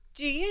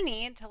Do you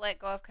need to let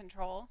go of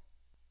control?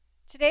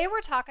 Today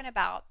we're talking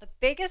about the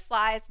biggest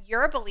lies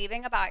you're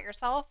believing about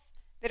yourself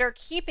that are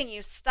keeping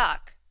you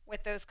stuck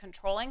with those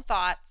controlling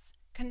thoughts,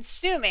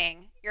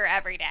 consuming your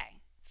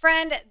everyday.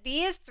 Friend,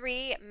 these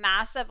three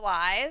massive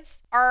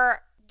lies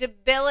are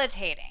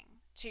debilitating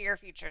to your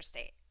future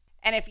state.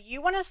 And if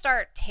you want to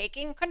start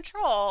taking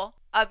control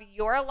of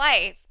your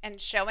life and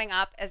showing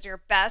up as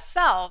your best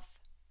self,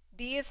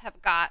 these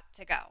have got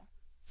to go.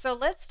 So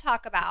let's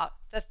talk about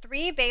the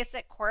three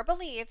basic core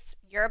beliefs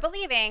you're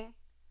believing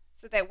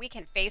so that we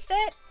can face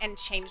it and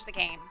change the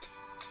game.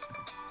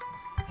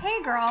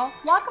 Hey girl,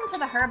 welcome to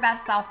the Her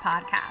Best Self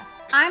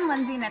podcast. I'm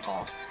Lindsay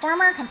Nickel,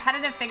 former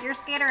competitive figure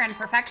skater and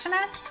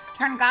perfectionist,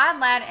 turned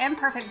God-led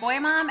imperfect boy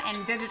mom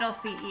and digital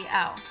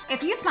CEO.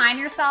 If you find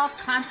yourself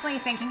constantly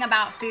thinking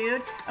about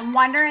food and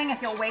wondering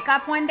if you'll wake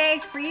up one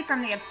day free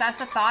from the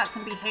obsessive thoughts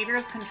and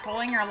behaviors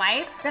controlling your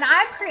life, then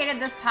I've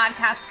created this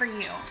podcast for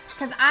you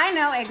because I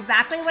know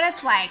exactly what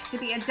it's like to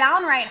be a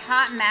downright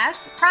hot mess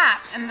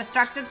trapped in a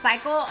destructive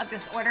cycle of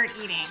disordered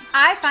eating.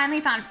 I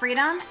finally found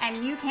freedom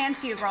and you can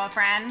too,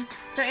 girlfriend.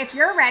 So if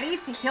you're ready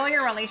to heal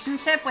your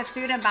relationship with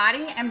food and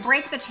body and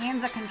break the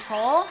chains of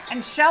control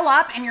and show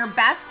up in your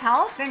best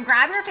health, then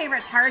grab your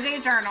favorite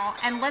Tarjay journal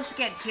and let's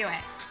get to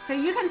it so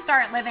you can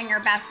start living your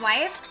best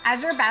life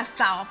as your best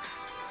self.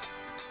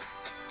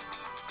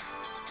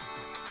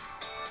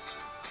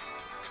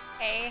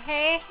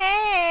 Hey.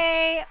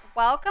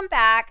 Welcome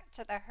back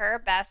to the Her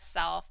Best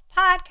Self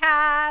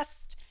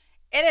podcast.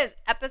 It is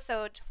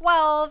episode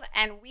 12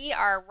 and we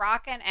are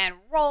rocking and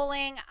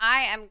rolling.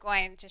 I am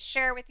going to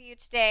share with you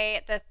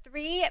today the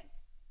three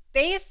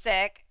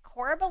basic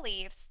core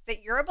beliefs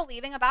that you're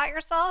believing about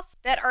yourself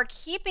that are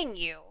keeping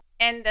you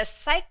in the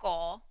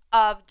cycle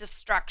of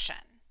destruction.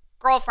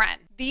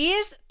 Girlfriend,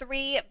 these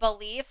three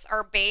beliefs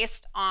are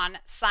based on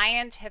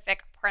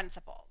scientific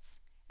principles.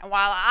 And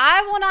while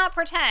I will not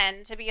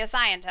pretend to be a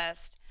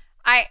scientist,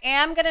 I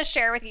am going to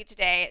share with you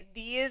today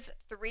these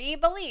three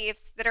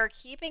beliefs that are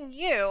keeping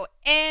you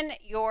in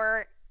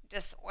your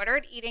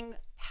disordered eating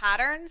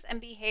patterns and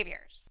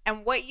behaviors,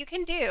 and what you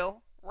can do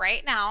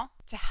right now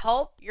to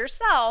help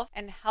yourself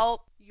and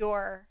help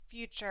your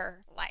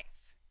future life.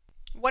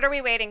 What are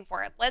we waiting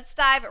for? Let's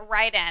dive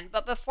right in.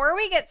 But before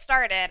we get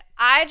started,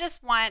 I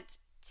just want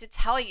to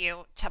tell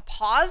you to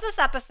pause this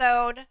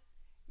episode,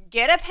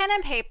 get a pen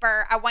and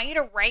paper. I want you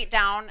to write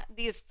down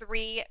these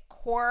three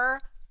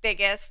core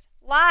biggest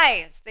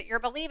lies that you're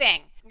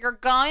believing. You're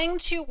going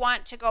to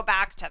want to go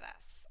back to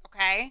this,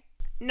 okay?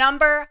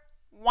 Number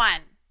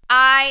one,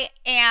 I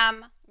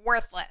am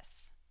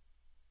worthless.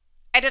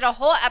 I did a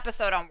whole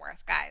episode on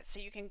worth, guys, so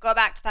you can go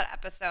back to that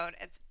episode.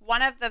 It's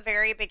one of the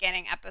very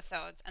beginning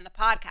episodes in the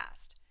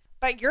podcast.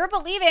 But you're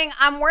believing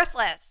I'm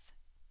worthless.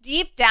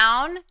 Deep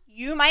down,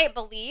 you might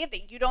believe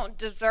that you don't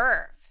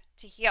deserve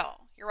to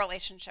heal your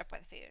relationship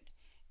with food.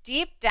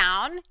 Deep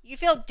down, you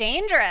feel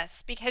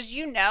dangerous because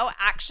you know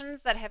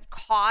actions that have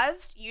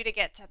caused you to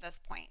get to this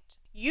point.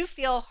 You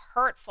feel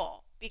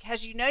hurtful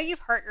because you know you've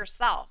hurt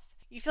yourself.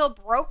 You feel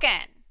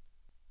broken.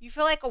 You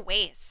feel like a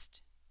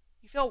waste.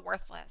 You feel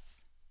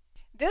worthless.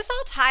 This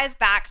all ties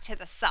back to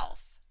the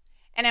self.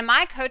 And in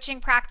my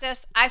coaching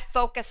practice, I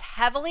focus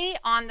heavily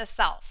on the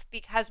self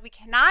because we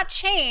cannot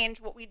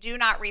change what we do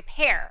not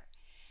repair.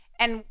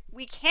 And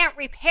we can't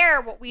repair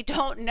what we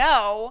don't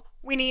know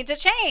we need to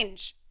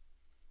change.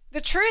 The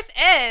truth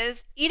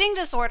is, eating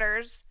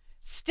disorders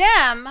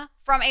stem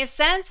from a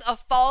sense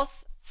of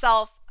false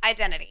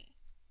self-identity.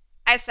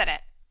 I said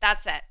it.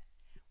 That's it.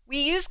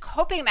 We use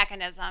coping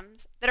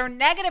mechanisms that are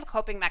negative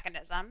coping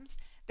mechanisms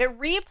that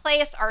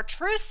replace our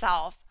true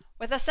self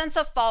with a sense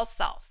of false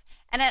self,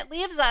 and it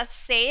leaves us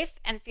safe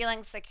and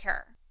feeling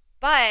secure.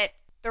 But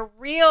the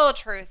real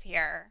truth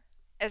here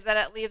is that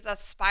it leaves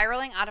us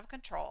spiraling out of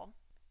control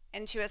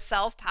into a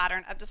self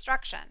pattern of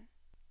destruction.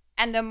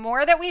 And the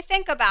more that we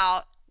think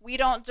about we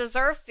don't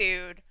deserve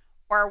food,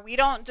 or we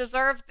don't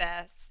deserve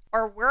this,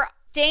 or we're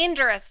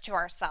dangerous to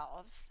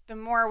ourselves, the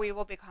more we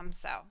will become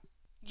so.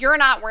 You're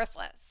not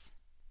worthless.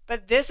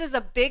 But this is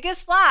the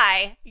biggest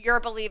lie you're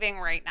believing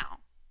right now.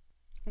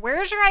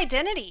 Where's your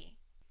identity?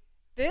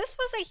 This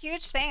was a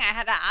huge thing I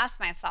had to ask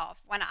myself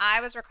when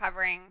I was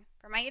recovering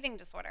from my eating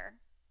disorder.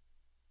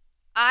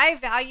 I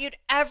valued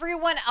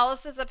everyone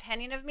else's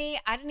opinion of me.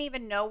 I didn't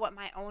even know what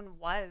my own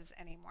was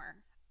anymore.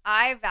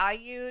 I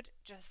valued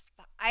just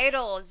the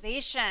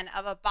idolization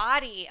of a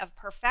body, of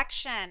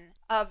perfection,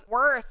 of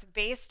worth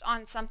based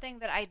on something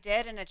that I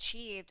did and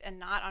achieved and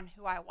not on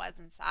who I was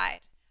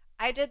inside.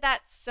 I did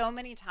that so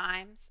many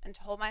times and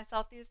told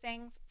myself these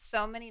things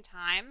so many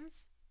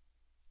times.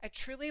 I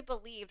truly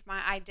believed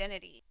my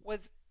identity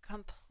was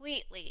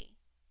completely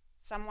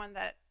someone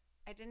that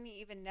I didn't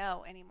even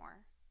know anymore.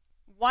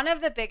 One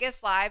of the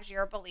biggest lies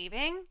you're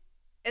believing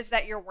is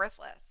that you're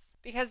worthless,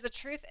 because the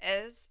truth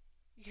is,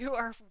 you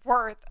are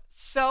worth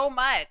so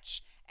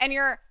much, and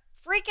you're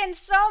freaking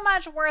so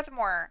much worth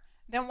more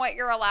than what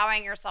you're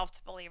allowing yourself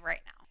to believe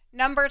right now.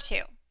 Number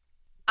two,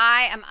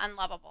 I am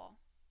unlovable.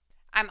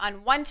 I'm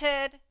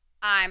unwanted.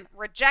 I'm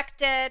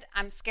rejected.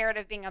 I'm scared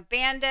of being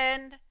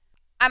abandoned.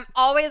 I'm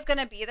always going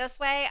to be this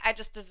way. I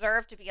just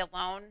deserve to be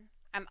alone.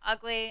 I'm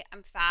ugly.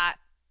 I'm fat.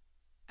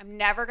 I'm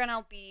never going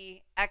to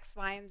be X,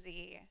 Y, and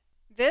Z.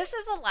 This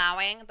is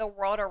allowing the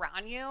world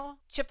around you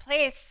to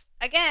place,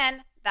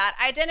 again, that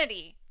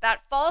identity,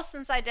 that false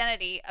sense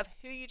identity of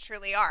who you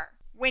truly are.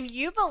 When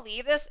you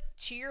believe this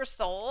to your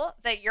soul,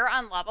 that you're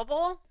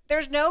unlovable,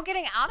 there's no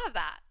getting out of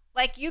that.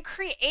 Like, you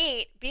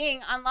create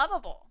being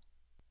unlovable.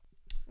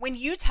 When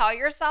you tell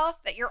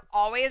yourself that you're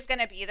always going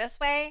to be this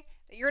way,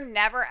 that you're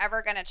never,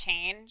 ever going to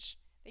change,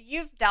 that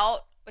you've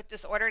dealt with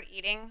disordered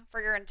eating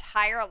for your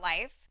entire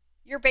life,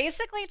 you're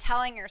basically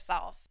telling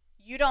yourself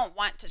you don't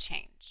want to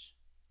change.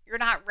 You're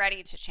not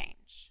ready to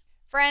change.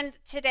 Friend,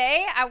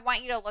 today I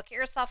want you to look at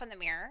yourself in the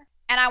mirror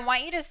and I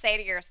want you to say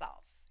to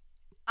yourself,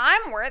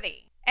 I'm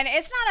worthy. And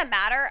it's not a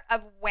matter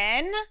of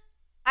when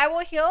I will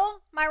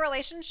heal my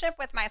relationship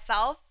with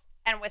myself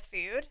and with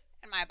food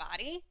and my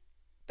body,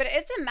 but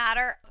it's a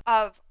matter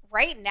of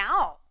right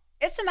now.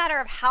 It's a matter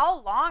of how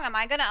long am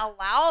I going to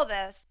allow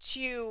this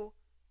to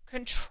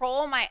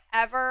control my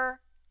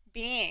ever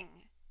being.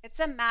 It's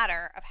a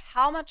matter of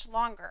how much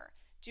longer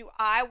do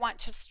I want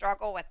to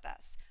struggle with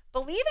this.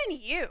 Believe in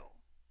you.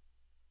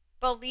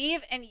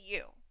 Believe in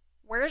you.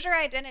 Where's your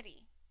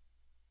identity?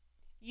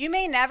 You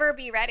may never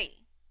be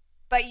ready,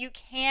 but you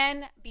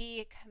can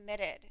be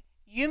committed.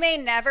 You may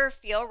never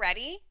feel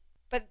ready,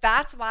 but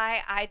that's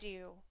why I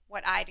do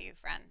what I do,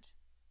 friend.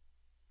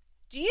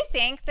 Do you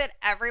think that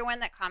everyone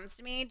that comes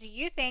to me, do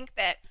you think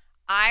that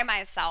I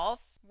myself,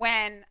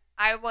 when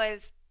I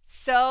was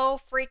so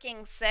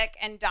freaking sick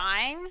and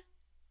dying,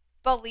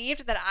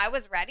 believed that I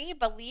was ready,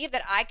 believed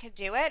that I could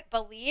do it,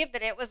 believed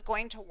that it was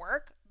going to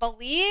work,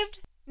 believed?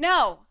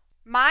 No,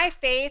 my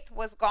faith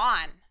was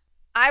gone.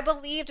 I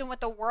believed in what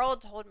the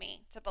world told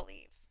me to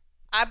believe.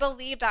 I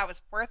believed I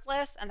was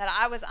worthless and that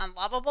I was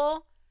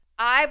unlovable.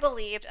 I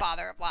believed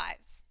father of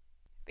lies.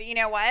 But you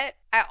know what?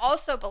 I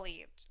also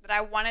believed that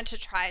I wanted to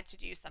try to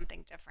do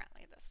something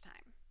differently this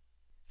time.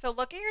 So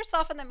look at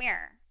yourself in the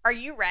mirror. Are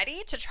you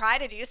ready to try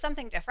to do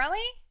something differently?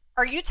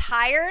 Are you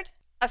tired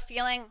of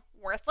feeling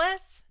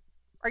worthless?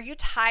 Are you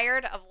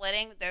tired of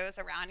letting those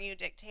around you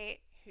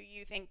dictate who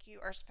you think you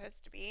are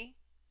supposed to be?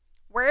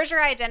 Where's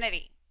your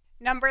identity?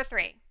 Number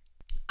 3,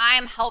 I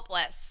am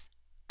helpless.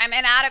 I'm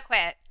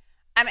inadequate.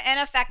 I'm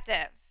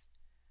ineffective.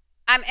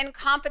 I'm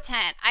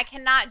incompetent. I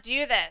cannot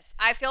do this.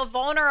 I feel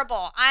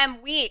vulnerable. I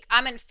am weak.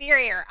 I'm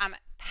inferior. I'm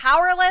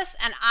powerless,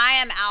 and I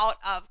am out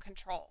of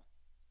control.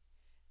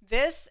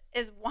 This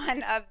is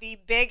one of the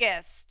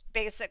biggest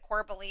basic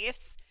core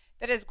beliefs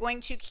that is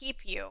going to keep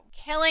you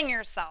killing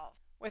yourself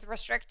with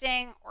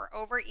restricting or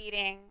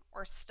overeating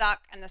or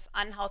stuck in this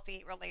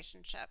unhealthy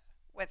relationship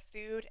with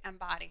food and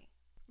body.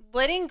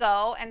 Letting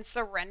go and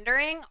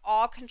surrendering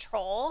all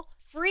control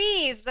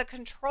frees the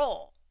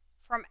control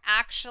from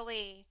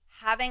actually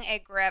having a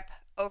grip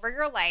over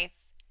your life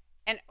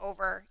and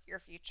over your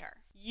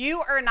future.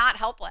 You are not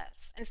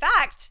helpless. In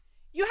fact,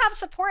 you have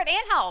support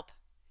and help.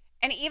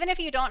 And even if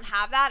you don't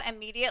have that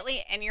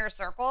immediately in your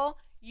circle,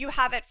 you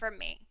have it from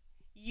me.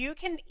 You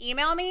can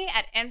email me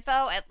at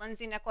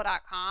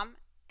info@lindsaynickel.com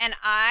and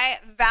I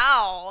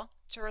vow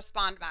to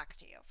respond back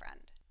to you,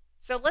 friend.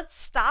 So let's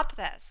stop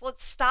this.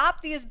 Let's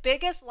stop these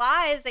biggest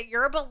lies that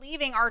you're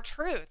believing are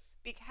truth,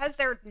 because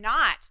they're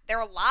not.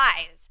 They're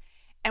lies.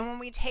 And when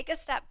we take a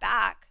step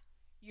back,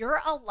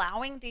 you're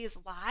allowing these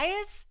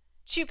lies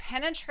to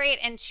penetrate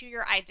into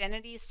your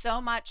identity so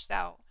much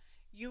so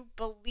you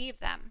believe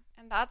them.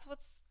 And that's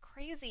what's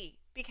crazy,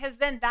 because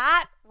then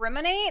that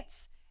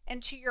ruminates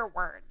into your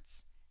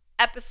words.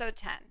 Episode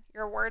 10,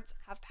 your words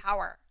have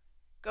power.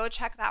 Go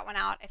check that one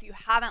out if you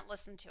haven't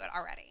listened to it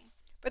already.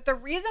 But the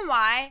reason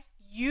why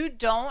you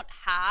don't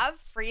have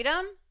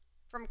freedom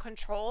from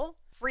control,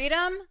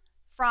 freedom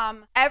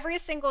from every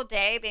single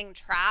day being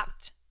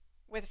trapped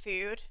with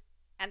food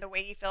and the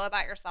way you feel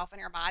about yourself and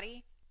your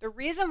body, the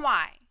reason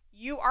why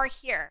you are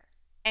here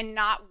and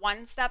not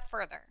one step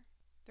further,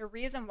 the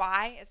reason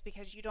why is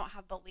because you don't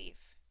have belief.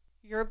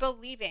 You're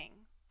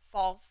believing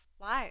false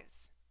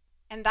lies.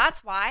 And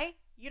that's why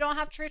you don't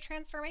have true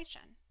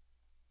transformation.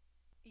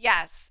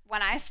 Yes,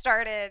 when I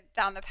started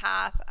down the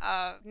path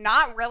of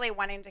not really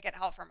wanting to get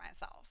help for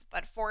myself,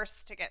 but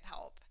forced to get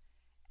help,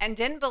 and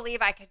didn't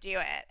believe I could do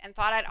it, and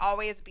thought I'd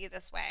always be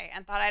this way,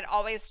 and thought I'd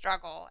always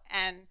struggle,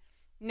 and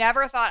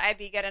never thought I'd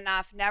be good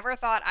enough, never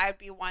thought I'd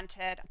be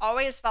wanted,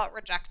 always felt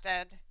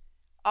rejected,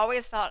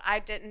 always felt I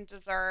didn't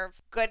deserve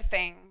good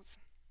things,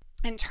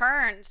 and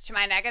turned to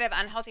my negative,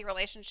 unhealthy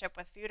relationship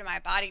with food and my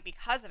body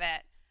because of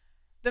it.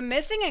 The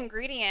missing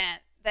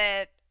ingredient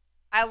that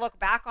I look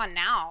back on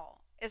now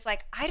is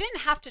like, I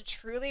didn't have to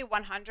truly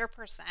 100%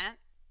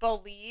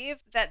 believe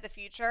that the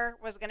future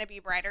was going to be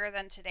brighter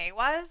than today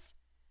was,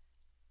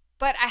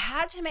 but I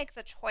had to make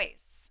the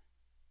choice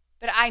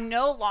that I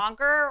no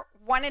longer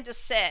wanted to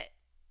sit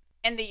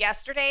in the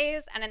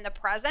yesterdays and in the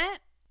present,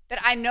 that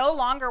I no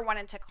longer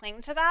wanted to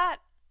cling to that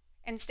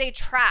and stay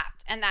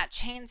trapped in that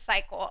chain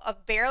cycle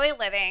of barely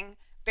living,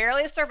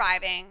 barely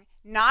surviving,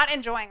 not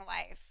enjoying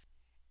life.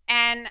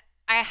 And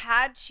I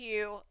had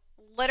to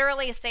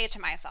literally say to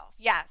myself,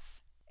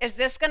 yes, Is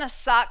this going to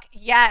suck?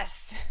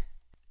 Yes.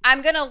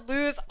 I'm going to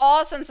lose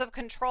all sense of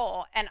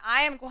control, and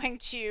I am going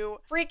to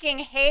freaking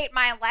hate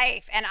my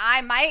life, and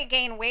I might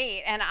gain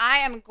weight, and I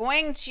am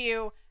going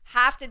to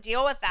have to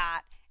deal with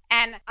that.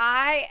 And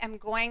I am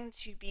going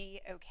to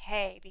be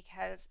okay,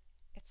 because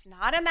it's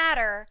not a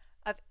matter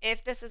of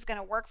if this is going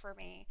to work for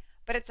me,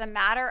 but it's a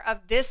matter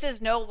of this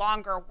is no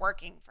longer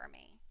working for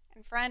me.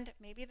 And friend,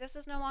 maybe this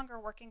is no longer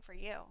working for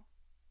you.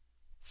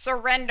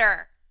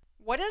 Surrender.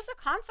 What is the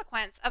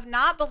consequence of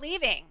not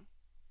believing?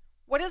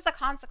 What is the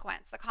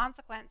consequence? The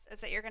consequence is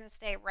that you're going to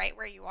stay right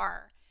where you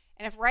are.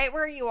 And if right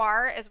where you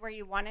are is where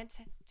you wanted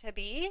to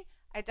be,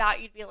 I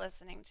doubt you'd be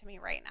listening to me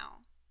right now.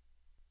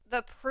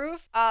 The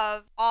proof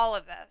of all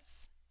of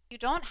this, you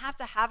don't have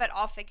to have it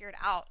all figured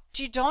out.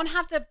 You don't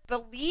have to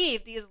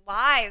believe these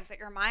lies that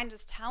your mind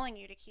is telling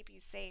you to keep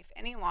you safe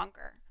any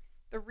longer.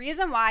 The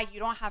reason why you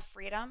don't have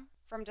freedom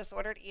from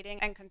disordered eating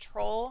and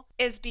control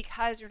is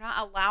because you're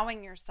not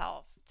allowing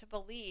yourself to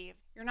believe.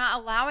 You're not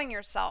allowing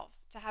yourself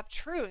to have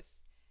truth.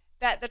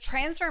 That the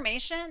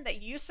transformation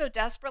that you so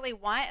desperately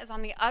want is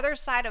on the other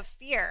side of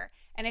fear.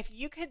 And if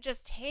you could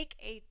just take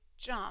a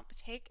jump,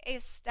 take a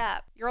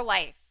step, your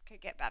life could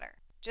get better.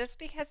 Just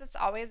because it's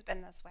always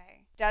been this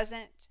way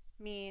doesn't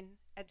mean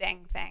a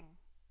dang thing,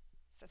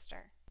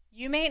 sister.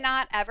 You may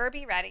not ever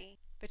be ready,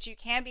 but you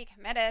can be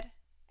committed,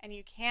 and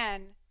you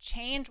can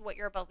change what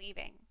you're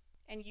believing.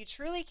 And you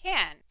truly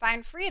can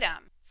find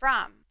freedom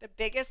from the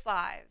biggest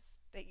lies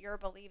that you're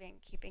believing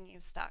keeping you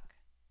stuck.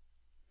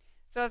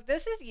 So if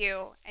this is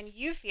you and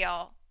you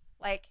feel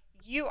like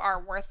you are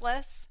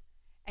worthless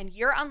and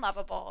you're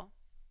unlovable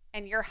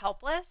and you're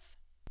helpless,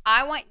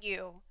 I want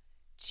you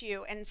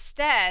to,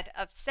 instead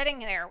of sitting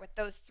there with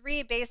those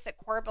 3 basic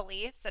core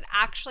beliefs that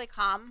actually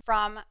come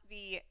from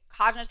the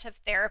cognitive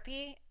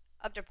therapy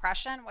of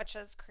depression, which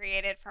is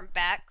created from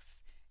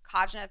Beck's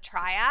cognitive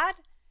triad.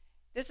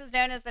 This is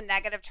known as the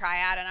negative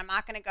triad, and I'm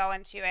not going to go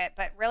into it,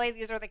 but really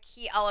these are the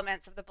key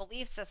elements of the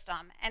belief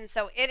system. And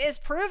so it is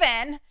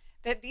proven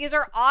that these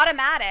are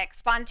automatic,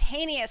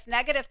 spontaneous,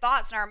 negative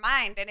thoughts in our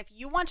mind. And if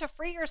you want to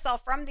free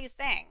yourself from these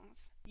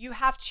things, you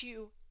have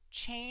to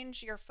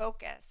change your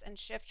focus and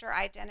shift your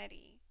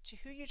identity to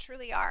who you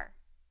truly are.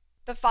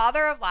 The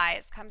father of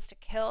lies comes to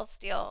kill,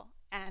 steal,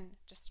 and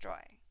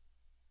destroy.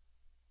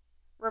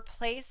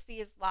 Replace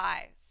these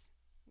lies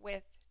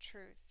with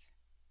truth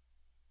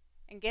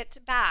and get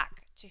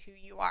back to who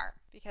you are.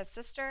 Because,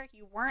 sister,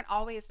 you weren't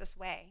always this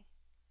way,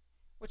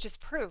 which is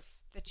proof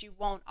that you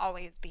won't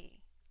always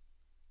be.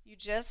 You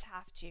just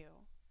have to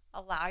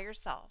allow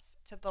yourself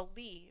to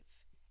believe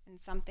in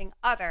something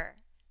other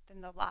than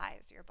the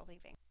lies you're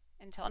believing.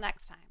 Until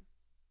next time.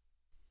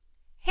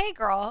 Hey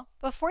girl,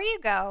 before you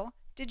go,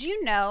 did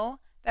you know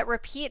that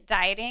repeat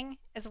dieting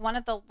is one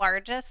of the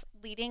largest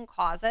leading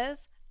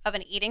causes of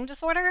an eating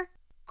disorder?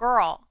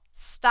 Girl,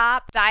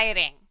 stop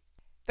dieting.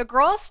 The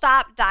Girl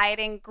Stop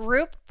Dieting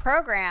group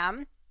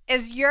program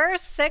is your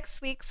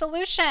 6-week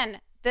solution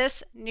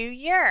this new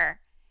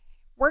year.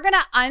 We're going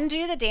to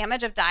undo the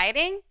damage of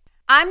dieting.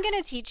 I'm going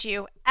to teach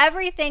you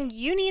everything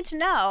you need to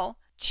know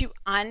to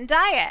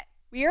undiet.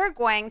 We are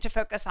going to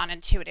focus on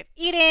intuitive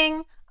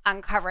eating,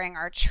 uncovering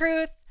our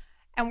truth,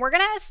 and we're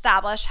going to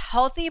establish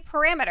healthy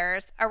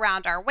parameters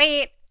around our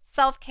weight,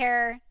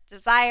 self-care,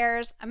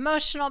 desires,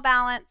 emotional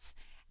balance,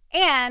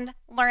 and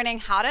learning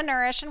how to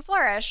nourish and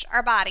flourish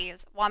our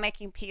bodies while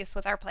making peace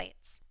with our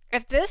plates.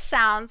 If this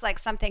sounds like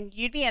something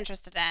you'd be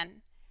interested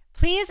in,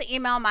 please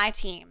email my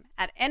team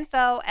at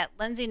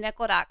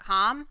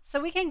info@lindsaynickel.com so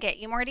we can get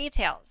you more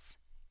details.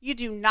 You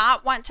do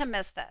not want to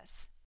miss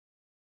this.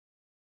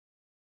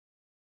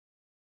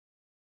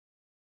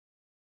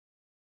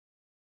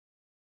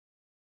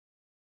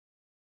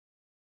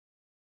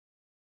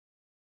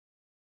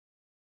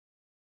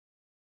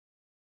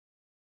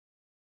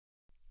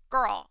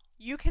 Girl,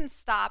 you can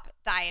stop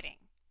dieting.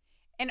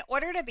 In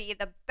order to be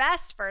the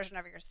best version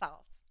of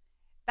yourself,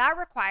 that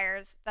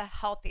requires the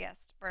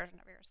healthiest version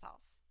of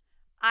yourself.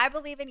 I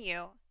believe in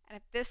you, and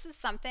if this is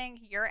something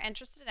you're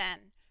interested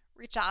in,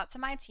 reach out to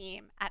my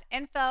team at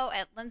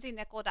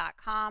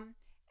info@lindsaynickel.com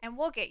and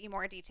we'll get you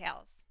more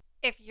details.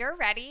 If you're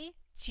ready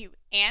to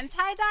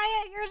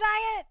anti-diet your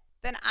diet,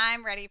 then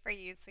I'm ready for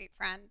you, sweet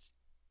friend.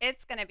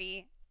 It's going to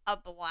be a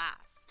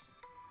blast.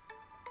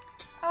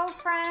 Oh,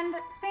 friend,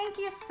 thank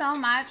you so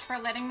much for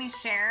letting me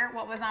share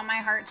what was on my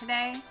heart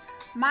today.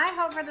 My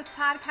hope for this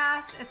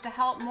podcast is to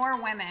help more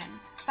women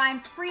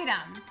find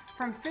freedom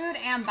from food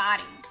and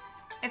body.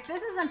 If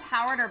this has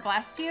empowered or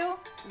blessed you,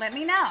 let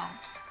me know.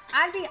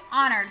 I'd be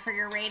honored for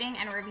your rating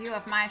and review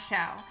of my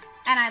show,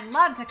 and I'd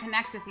love to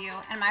connect with you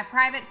in my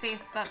private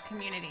Facebook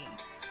community.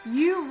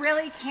 You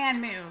really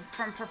can move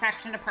from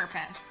perfection to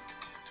purpose.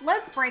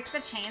 Let's break the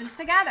chains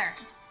together.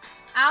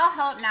 I'll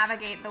help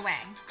navigate the way.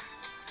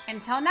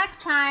 Until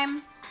next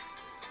time,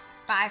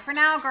 bye for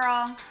now,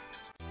 girl.